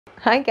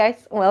Hi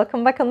guys,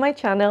 welcome back on my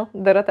channel,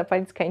 Dorota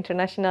Palicka,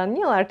 International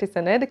Nail Artist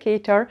and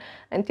Educator,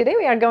 and today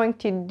we are going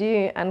to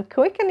do a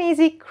quick and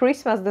easy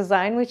Christmas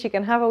design which you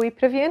can have a wee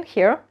preview in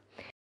here.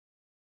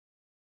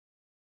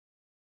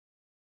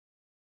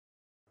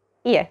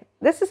 Yeah,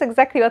 this is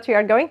exactly what we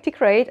are going to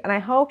create, and I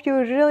hope you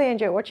really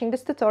enjoy watching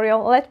this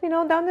tutorial. Let me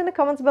know down in the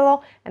comments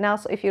below, and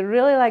also if you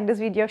really like this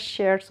video,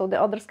 share so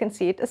the others can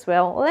see it as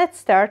well. Let's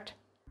start.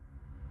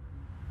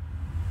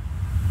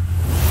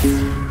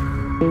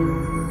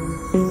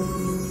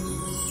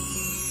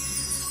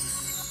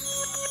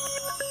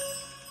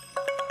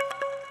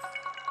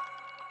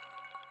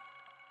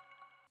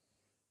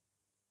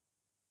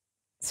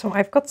 So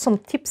I've got some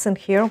tips in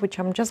here which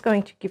I'm just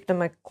going to give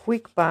them a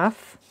quick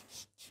bath,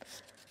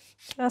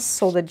 just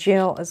so the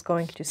gel is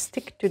going to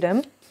stick to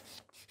them.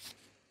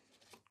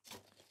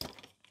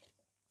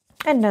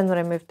 And then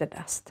remove the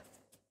dust.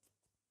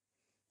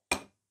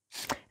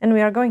 And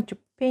we are going to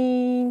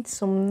paint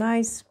some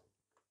nice,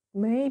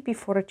 maybe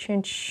for a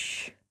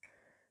change,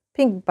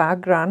 pink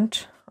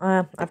background.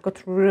 I've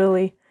got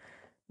really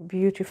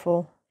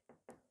beautiful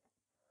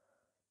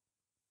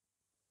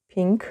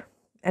pink,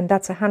 and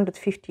that's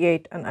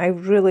 158, and I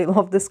really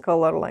love this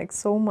color like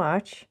so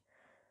much.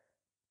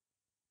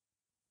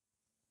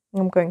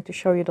 I'm going to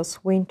show you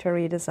this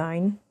wintry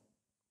design.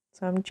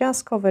 So I'm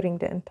just covering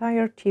the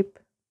entire tip.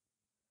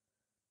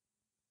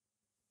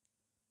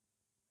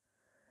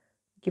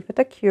 Give it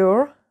a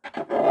cure.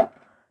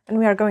 And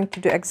we are going to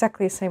do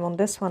exactly the same on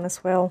this one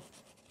as well.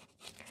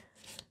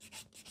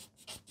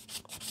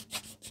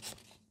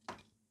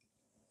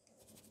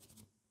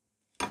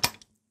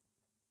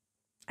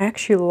 I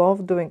actually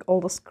love doing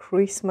all those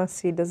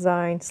Christmassy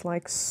designs,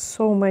 like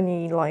so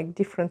many like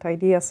different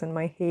ideas in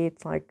my head,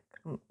 like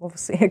I'm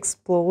obviously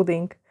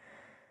exploding.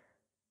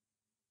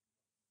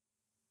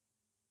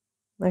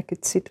 I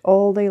could sit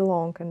all day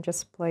long and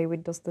just play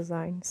with those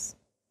designs.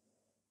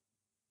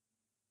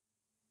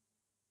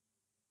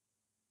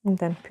 And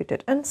then put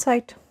it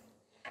inside.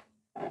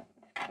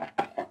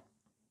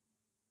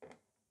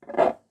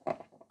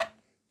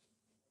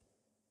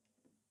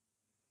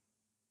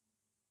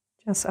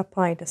 Just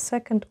apply the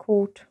second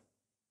coat.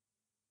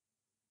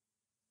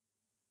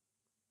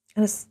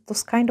 And it's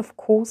those kind of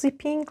cozy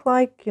pink,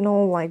 like, you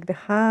know, like the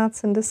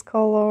hats in these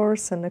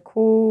colors and the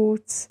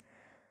coats.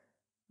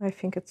 I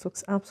think it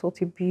looks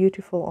absolutely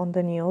beautiful on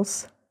the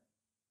nails.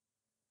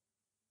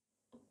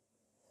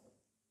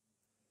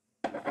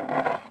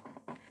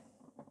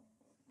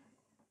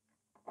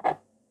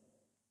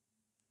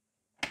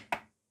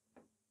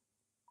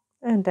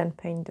 And then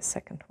paint the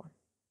second one.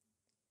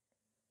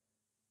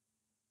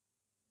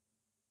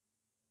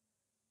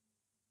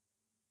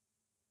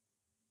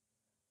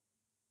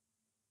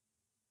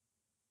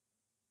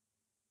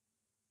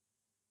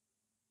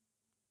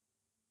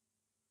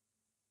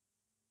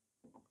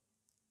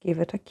 Give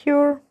it a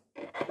cure.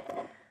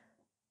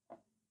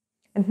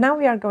 And now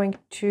we are going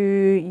to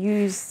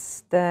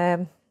use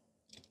the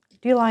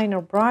D-liner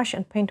brush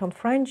and paint on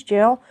French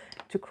gel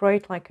to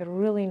create like a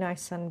really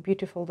nice and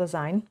beautiful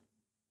design.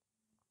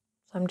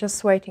 So I'm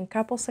just waiting a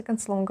couple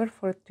seconds longer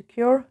for it to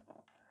cure.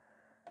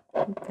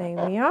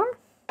 There we are.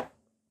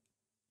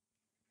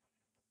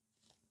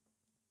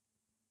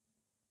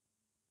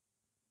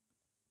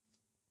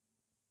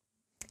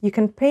 You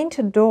can paint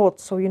a dot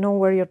so you know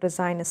where your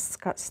design is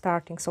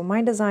starting. So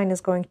my design is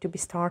going to be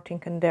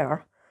starting in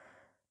there.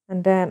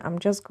 And then I'm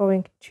just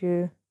going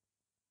to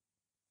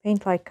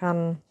paint like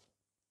a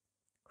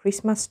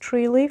Christmas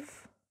tree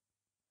leaf.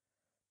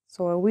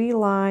 So a wee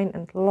line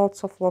and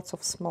lots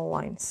of small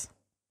lines.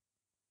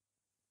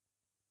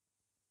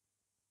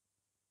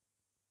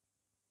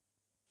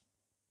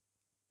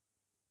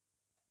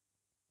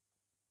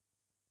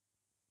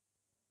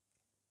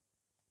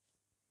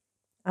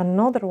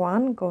 Another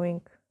one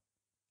going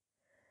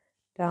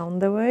down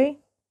the way.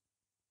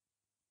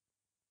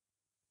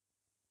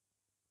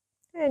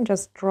 And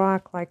just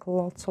drag like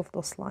lots of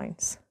those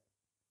lines.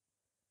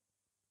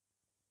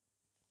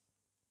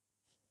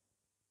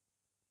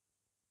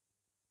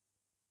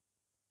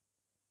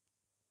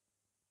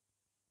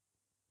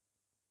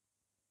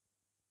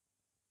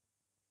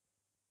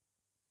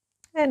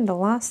 And the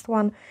last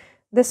one,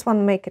 this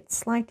one, make it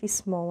slightly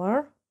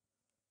smaller.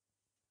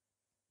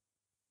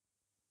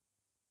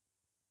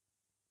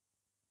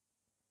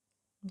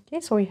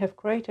 Okay, so we have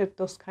created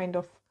those kind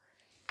of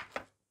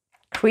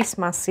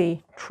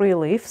Christmassy tree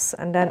leaves,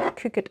 and then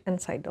cook it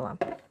inside the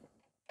lamp.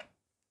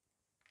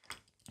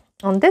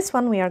 On this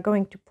one, we are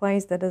going to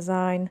place the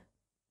design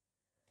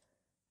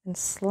in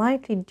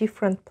slightly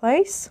different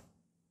place.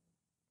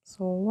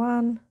 So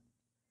 1,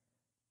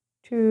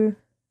 2,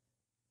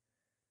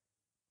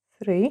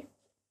 3.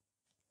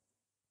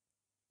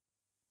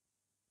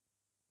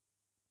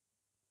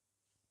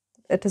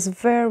 It is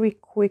very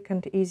quick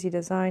and easy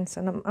designs,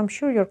 and I'm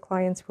sure your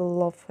clients will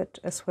love it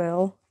as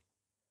well.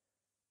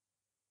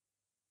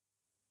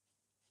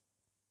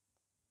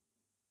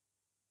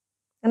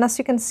 And as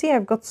you can see,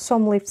 I've got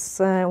some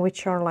leaves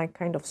which are like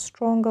kind of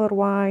stronger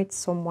white,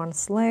 some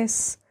ones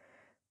less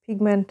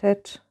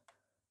pigmented,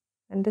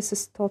 and this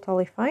is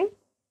totally fine.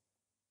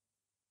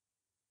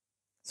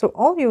 So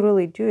all you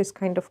really do is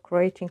kind of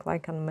creating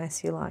like a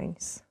messy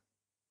lines.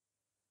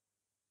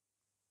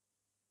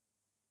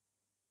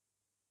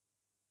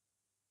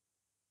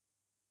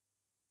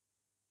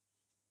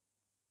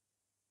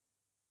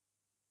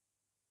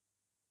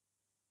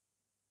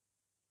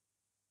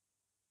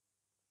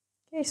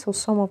 Okay, so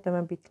some of them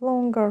a bit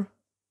longer,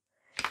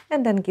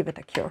 and then give it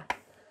a cure.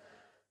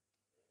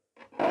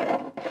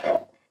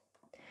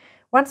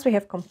 Once we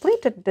have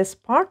completed this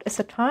part,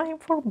 it's a time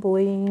for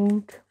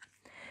bling.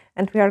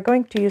 And we are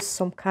going to use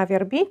some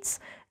caviar beads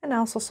and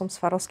also some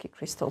Swarovski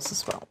crystals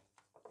as well.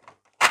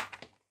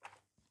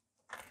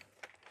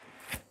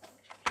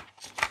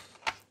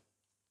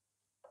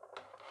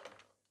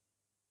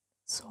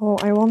 So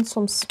I want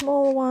some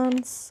small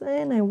ones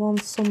and I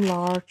want some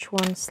large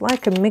ones,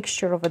 like a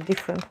mixture of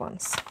different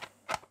ones.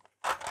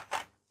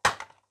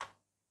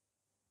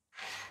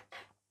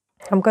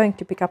 I'm going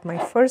to pick up my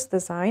first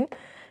design,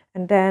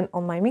 and then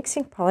on my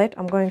mixing palette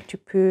I'm going to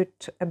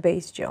put a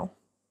base gel.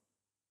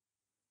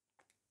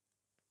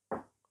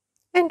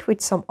 And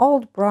with some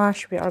old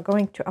brush we are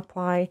going to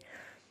apply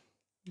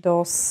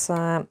those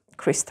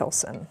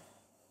crystals in.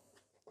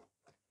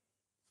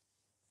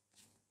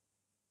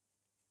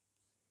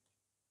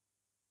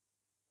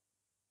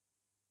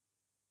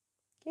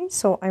 Okay,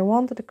 so I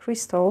want the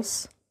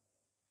crystals.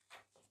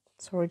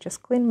 Sorry,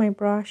 just clean my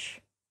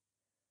brush.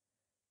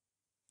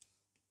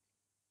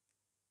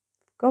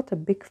 Got a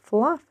big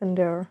fluff in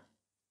there.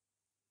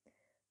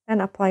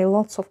 And apply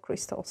lots of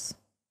crystals.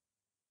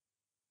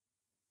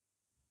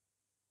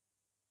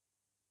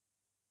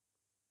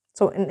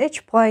 So in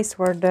each place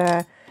where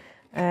the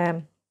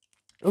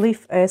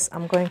leaf is,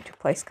 I'm going to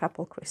place a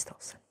couple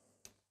crystals.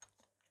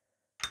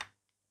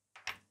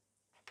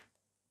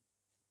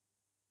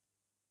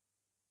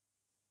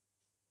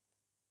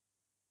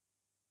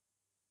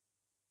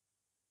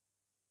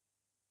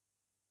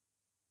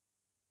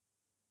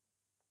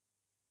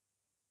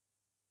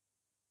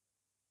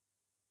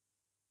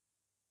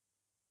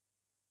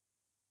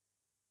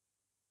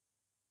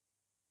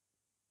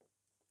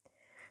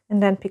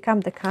 And then pick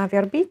up the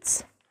caviar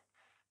beads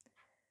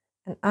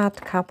and add a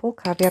couple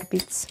caviar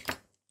beads.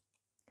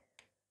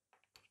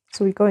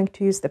 So we're going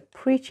to use the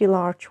pretty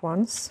large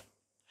ones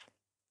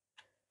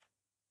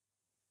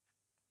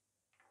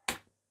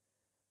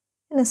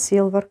in a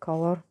silver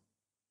color.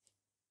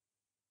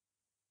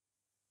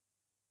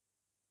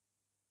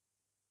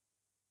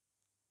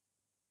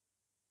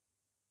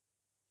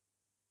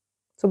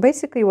 So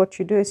basically what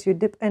you do is you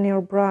dip in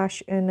your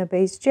brush in a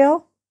base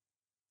gel,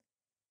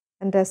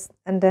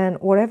 and then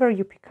whatever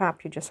you pick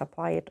up, you just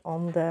apply it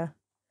on the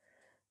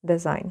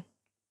design.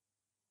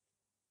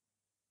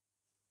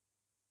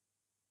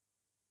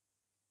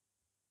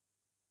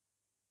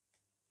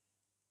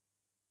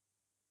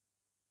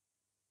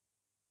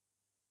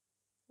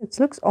 It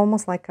looks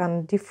almost like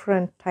a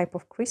different type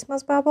of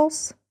Christmas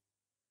bubbles.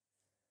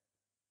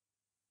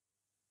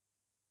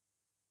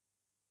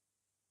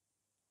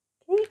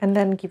 Okay, and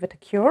then give it a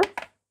cure.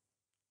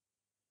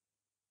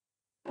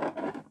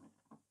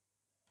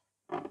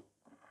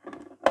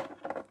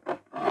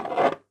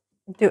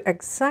 Do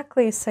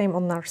exactly the same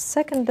on our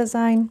second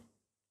design.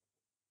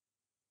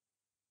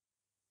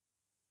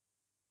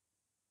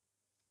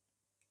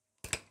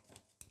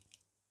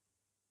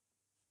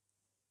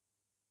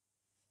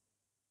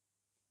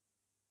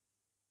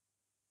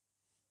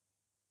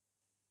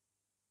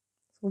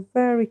 So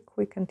very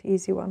quick and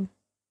easy one.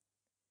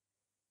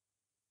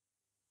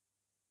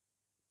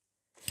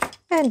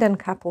 And then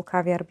couple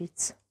caviar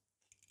beads.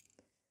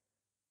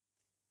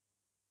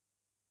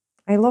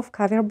 I love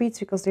caviar beads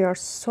because they are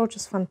so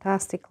just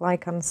fantastic,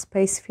 like a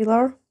space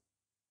filler.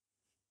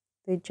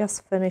 They're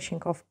just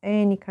finishing off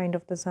any kind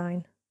of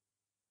design.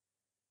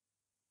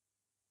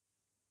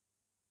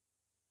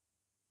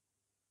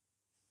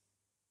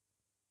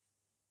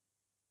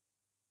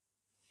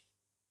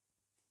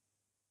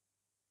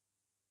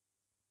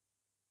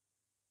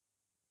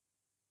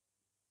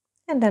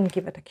 And then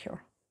give it a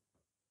cure.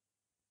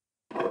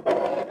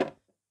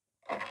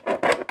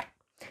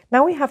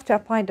 Now we have to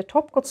apply the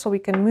top coat so we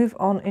can move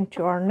on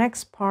into our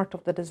next part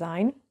of the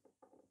design.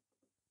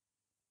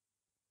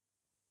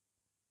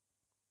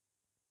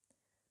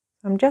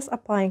 I'm just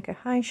applying a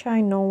high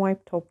shine, no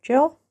wipe top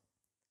gel.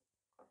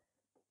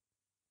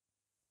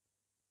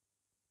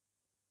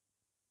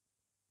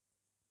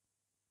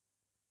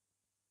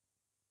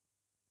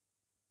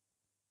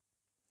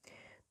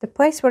 The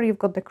place where you've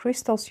got the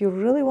crystals, you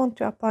really want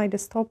to apply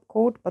this top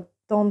coat, but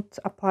don't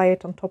apply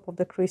it on top of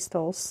the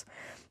crystals.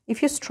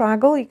 If you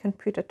struggle, you can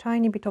put a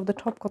tiny bit of the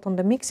top coat on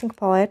the mixing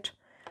palette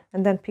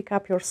and then pick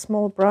up your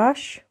small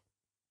brush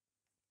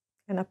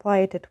and apply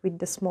it with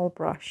the small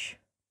brush.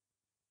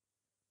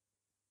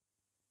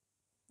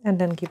 And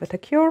then give it a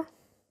cure.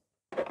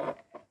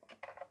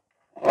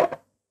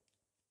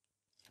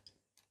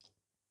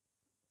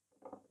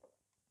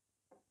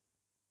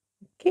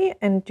 Okay,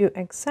 and do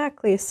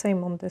exactly the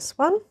same on this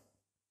one.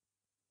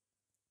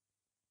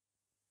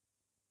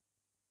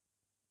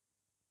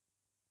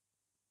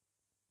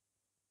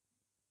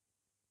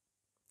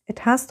 It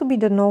has to be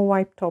the no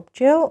wipe top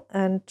gel,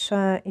 and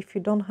if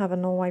you don't have a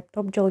no wipe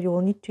top gel, you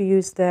will need to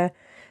use the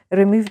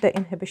remove the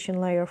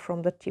inhibition layer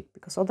from the tip,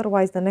 because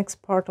otherwise the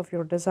next part of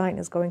your design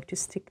is going to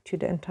stick to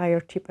the entire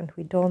tip, and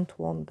we don't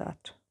want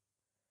that.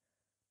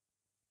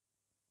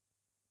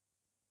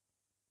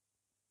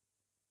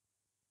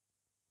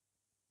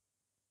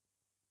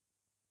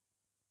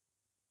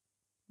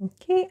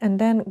 Okay, and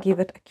then give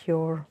it a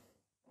cure.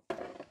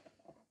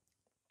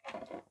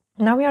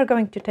 Now we are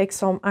going to take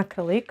some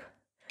acrylic.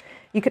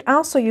 You could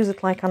also use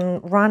it like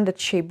on rounded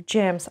shaped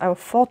gems. I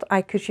thought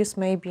I could use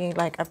maybe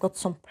like I've got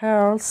some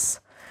pearls,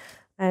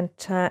 and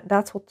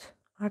that's what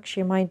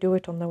actually I might do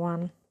it on the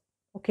one.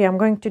 Okay, I'm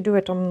going to do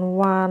it on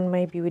one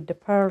maybe with the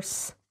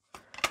pearls,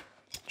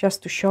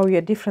 just to show you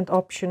a different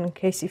option in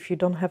case if you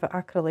don't have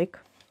acrylic.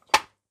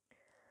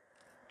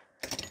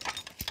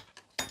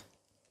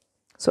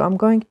 So I'm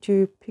going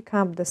to pick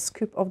up the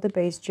scoop of the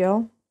base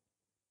gel,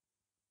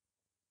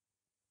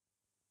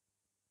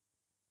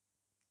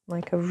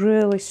 like a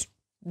really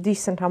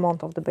decent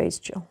amount of the base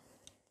gel.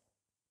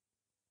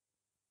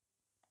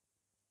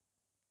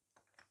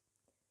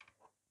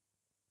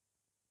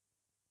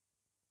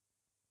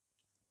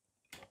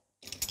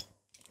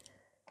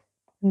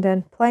 And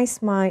then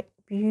place my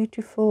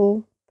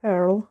beautiful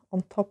pearl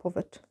on top of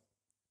it.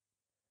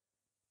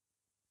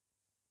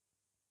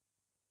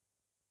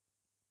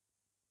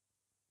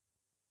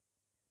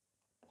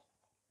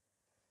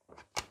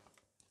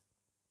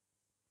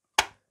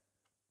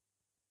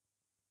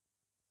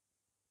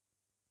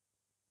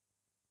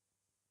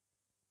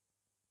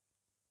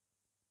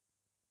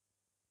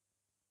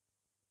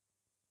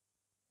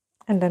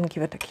 And then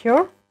give it a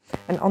cure.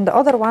 And on the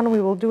other one,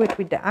 we will do it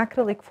with the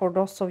acrylic for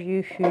those of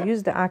you who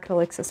use the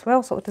acrylics as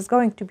well. So it is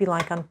going to be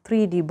like a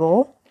 3D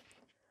ball.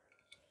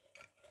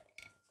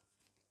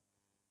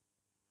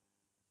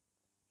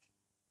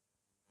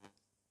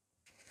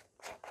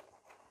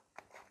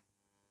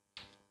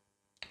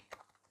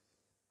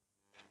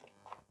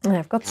 And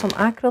I've got some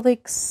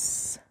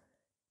acrylics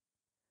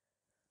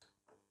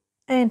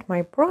and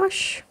my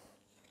brush.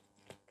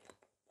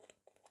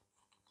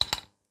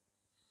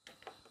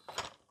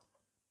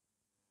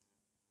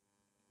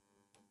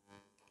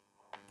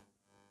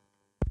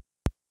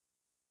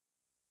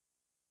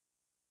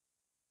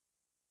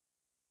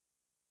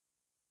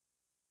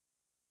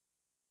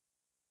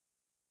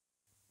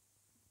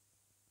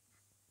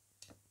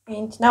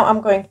 And now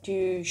I'm going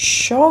to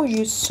show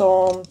you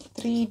some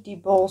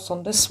 3D balls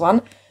on this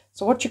one.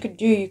 So what you could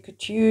do, you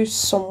could use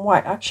some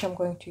white. Actually, I'm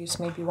going to use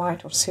maybe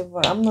white or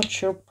silver. I'm not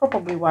sure,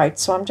 probably white.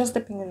 So I'm just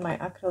dipping in my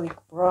acrylic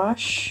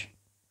brush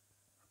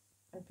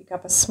and pick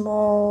up a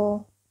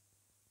small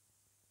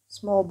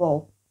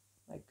ball.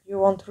 Like you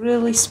want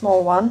really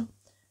small one,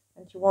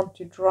 and you want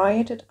to dry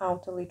it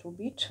out a little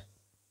bit.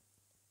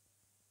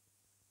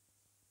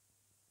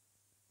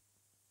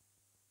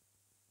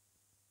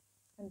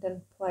 And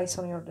then place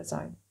on your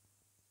design.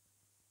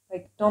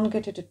 Like, don't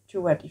get it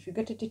too wet. If you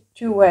get it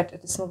too wet,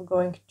 it is not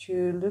going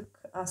to look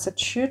as it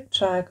should,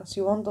 because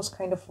you want those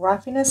kind of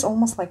roughiness,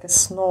 almost like a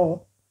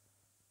snow.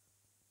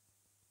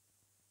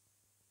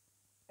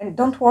 And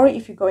don't worry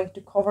if you're going to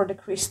cover the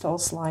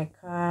crystals, like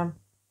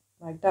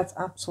that's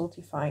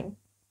absolutely fine.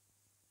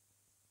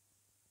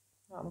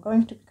 Now I'm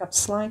going to pick up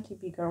slightly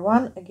bigger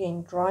one.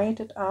 Again, dry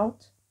it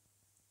out.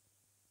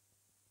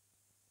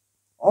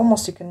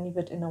 Almost you can leave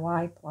it in a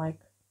wipe, like.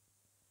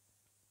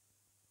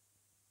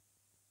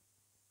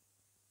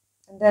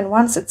 And then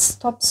once it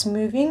stops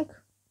moving,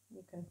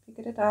 you can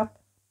pick it up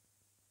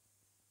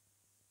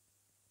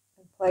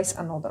and place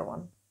another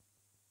one.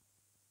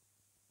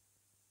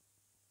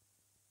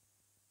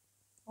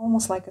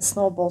 Almost like a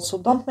snowball. So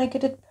don't make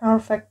it a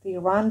perfectly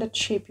rounded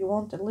shape. You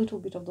want a little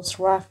bit of this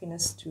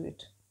roughiness to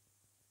it.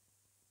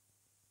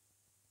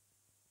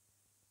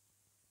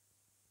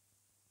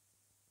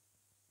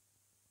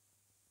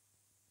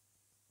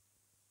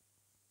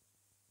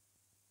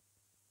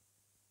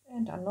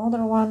 And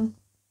another one,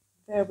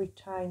 very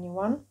tiny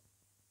one.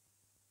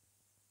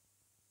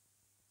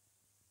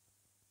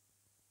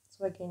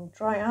 So again,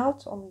 dry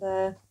out on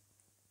the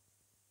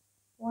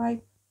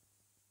wipe.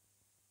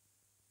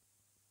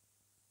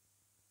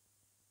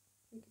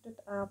 Pick it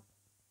up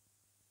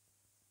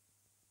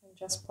and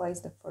just place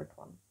the third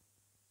one.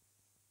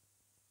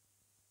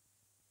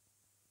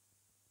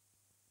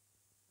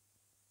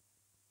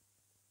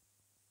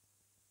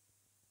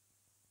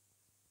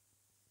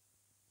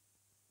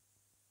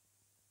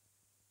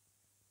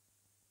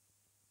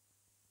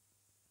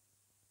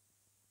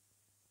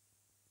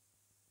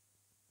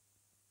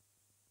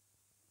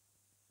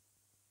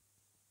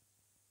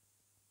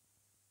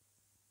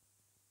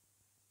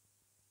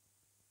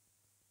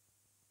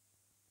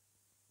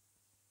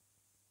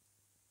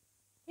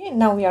 Okay,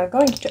 now we are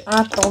going to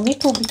add a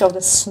little bit of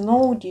the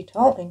snow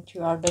detail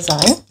into our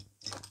design.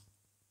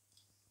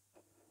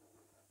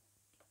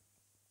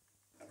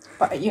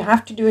 But you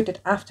have to do it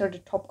after the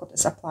top coat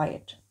is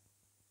applied.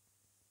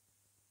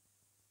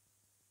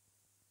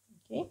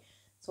 Okay,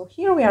 so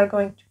here we are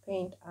going to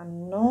paint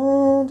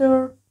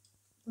another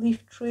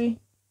leaf tree.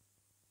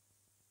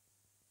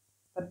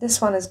 but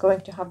this one is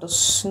going to have the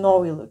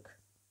snowy look.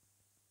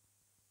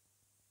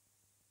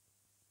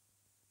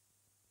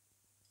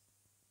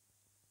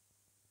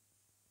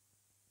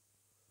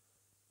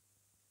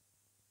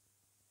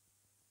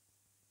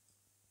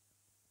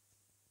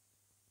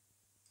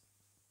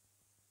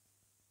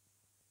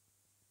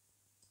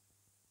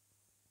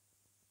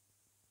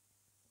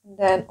 And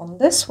then on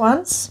this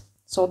ones,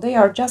 so they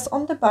are just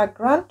on the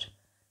background,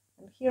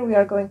 and here we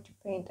are going to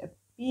paint a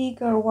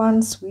bigger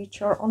ones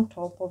which are on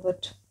top of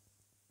it.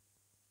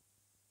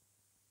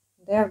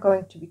 They are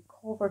going to be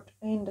covered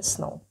in the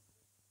snow.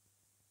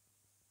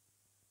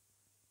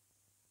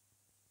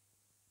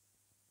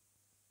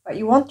 But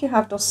you want to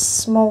have those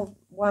small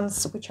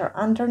ones which are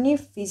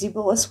underneath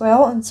visible as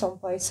well in some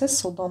places,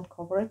 so don't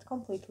cover it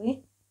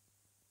completely.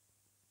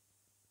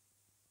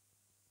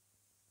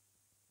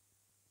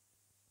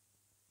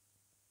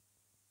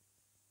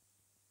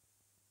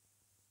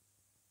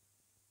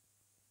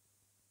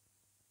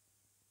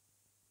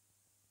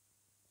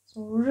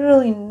 So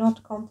really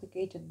not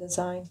complicated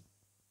design.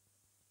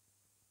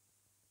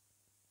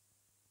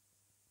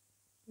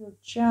 You're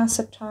just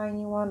a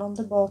tiny one on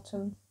the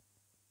bottom.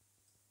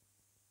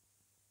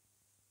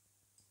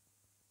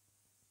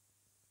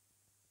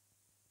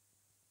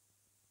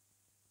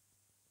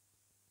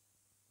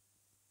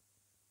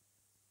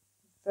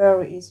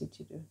 Very easy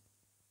to do.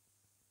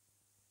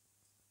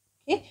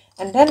 Okay,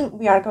 and then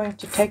we are going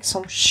to take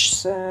some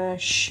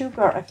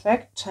sugar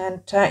effect,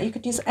 and you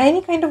could use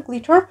any kind of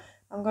glitter.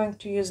 I'm going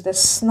to use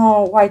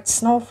the white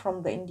snow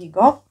from the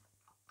Indigo,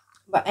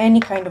 but any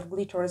kind of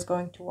glitter is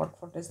going to work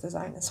for this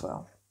design as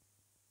well.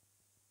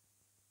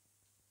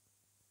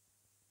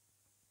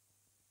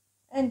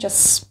 And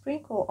just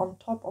sprinkle on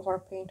top of our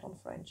paint on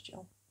French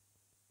gel.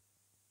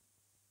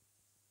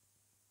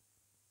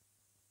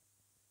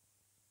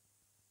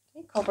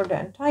 Okay, cover the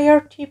entire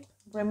tip,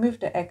 remove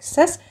the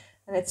excess,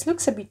 and it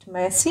looks a bit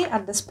messy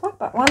at this point,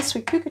 but once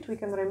we cook it, we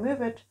can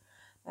remove it,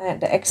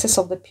 the excess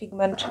of the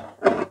pigment,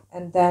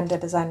 and then the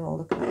design will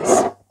look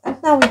nice.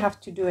 And now we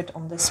have to do it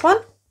on this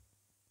one.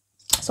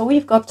 So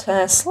we've got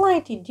a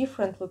slightly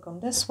different look on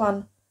this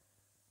one.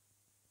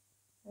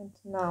 And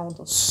now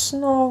the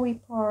snowy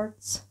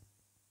parts.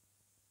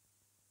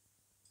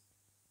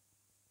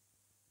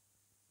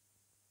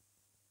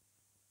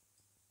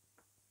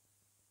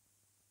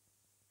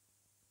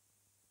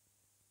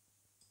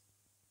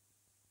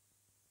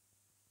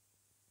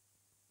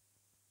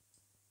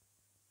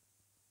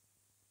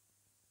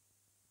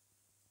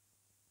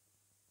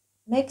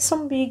 Make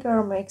some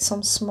bigger, make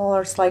some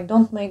smaller, like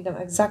don't make them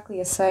exactly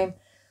the same.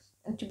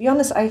 And to be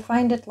honest, I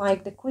find it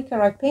like the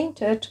quicker I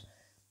paint it,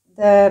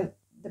 the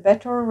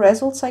better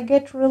results I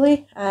get,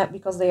 really,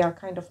 because they are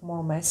kind of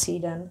more messy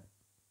then.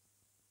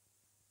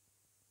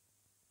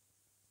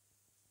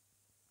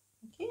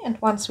 Okay, and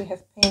once we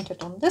have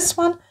painted on this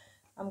one,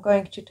 I'm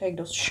going to take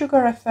those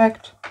sugar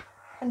effect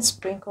and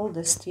sprinkle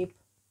this tip.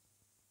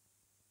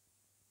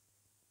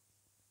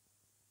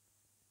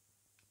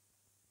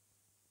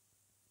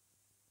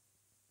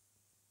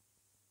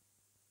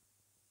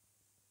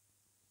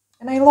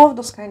 And I love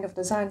those kind of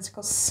designs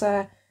because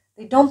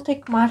they don't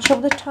take much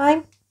of the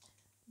time,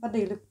 but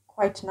they look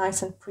quite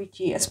nice and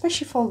pretty,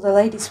 especially for the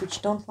ladies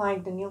which don't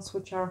like the nails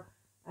which are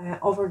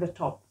over the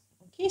top.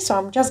 Okay, so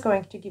I'm just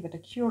going to give it a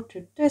cure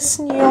to this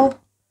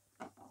nail,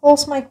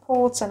 close my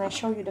pots, and I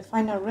show you the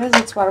final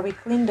results where we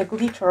clean the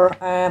glitter,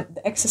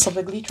 the excess of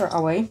the glitter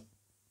away.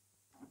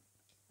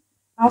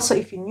 Also,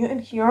 if you're new in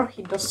here,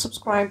 hit the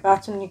subscribe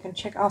button. You can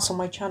check also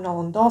my channel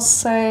on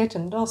Dorset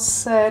and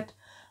Dorset.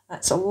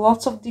 So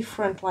lots of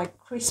different like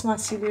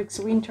Christmassy looks,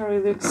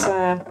 wintry looks,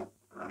 and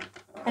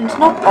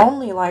not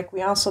only, like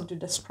we also do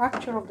the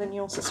structure of the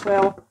nails as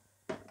well,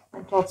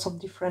 and lots of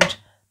different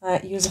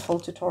useful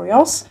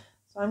tutorials.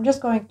 So I'm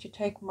just going to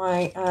take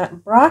my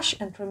brush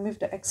and remove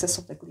the excess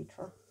of the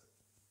glitter.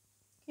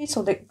 Okay,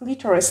 so the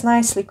glitter is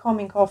nicely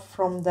coming off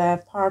from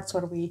the parts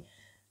where we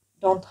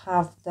don't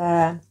have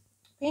the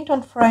paint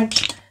on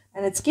French,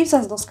 and it gives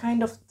us those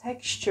kind of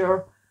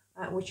texture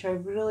which I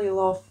really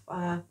love,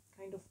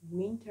 kind of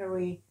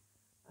wintry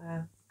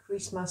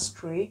Christmas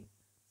tree.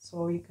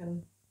 So you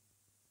can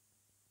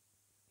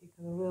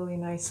really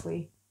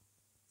nicely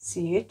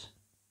see it.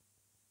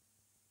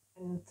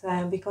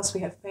 And because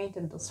we have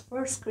painted those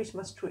first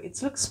Christmas tree,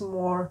 it looks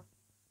more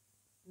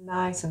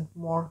nice and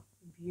more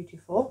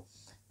beautiful.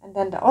 And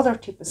then the other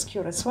tip is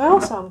cute as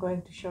well, so I'm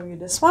going to show you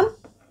this one.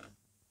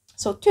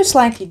 So two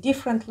slightly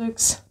different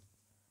looks,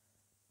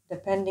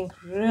 depending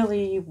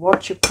really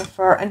what you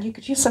prefer, and you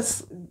could use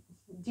a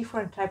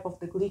different type of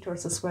the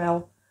glitters as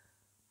well.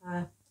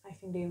 I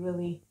think they're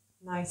really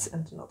nice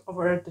and not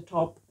over the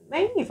top,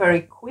 maybe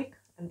very quick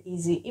and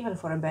easy even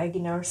for a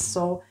beginner.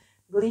 So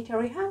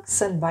glittery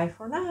hacks, and bye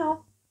for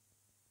now.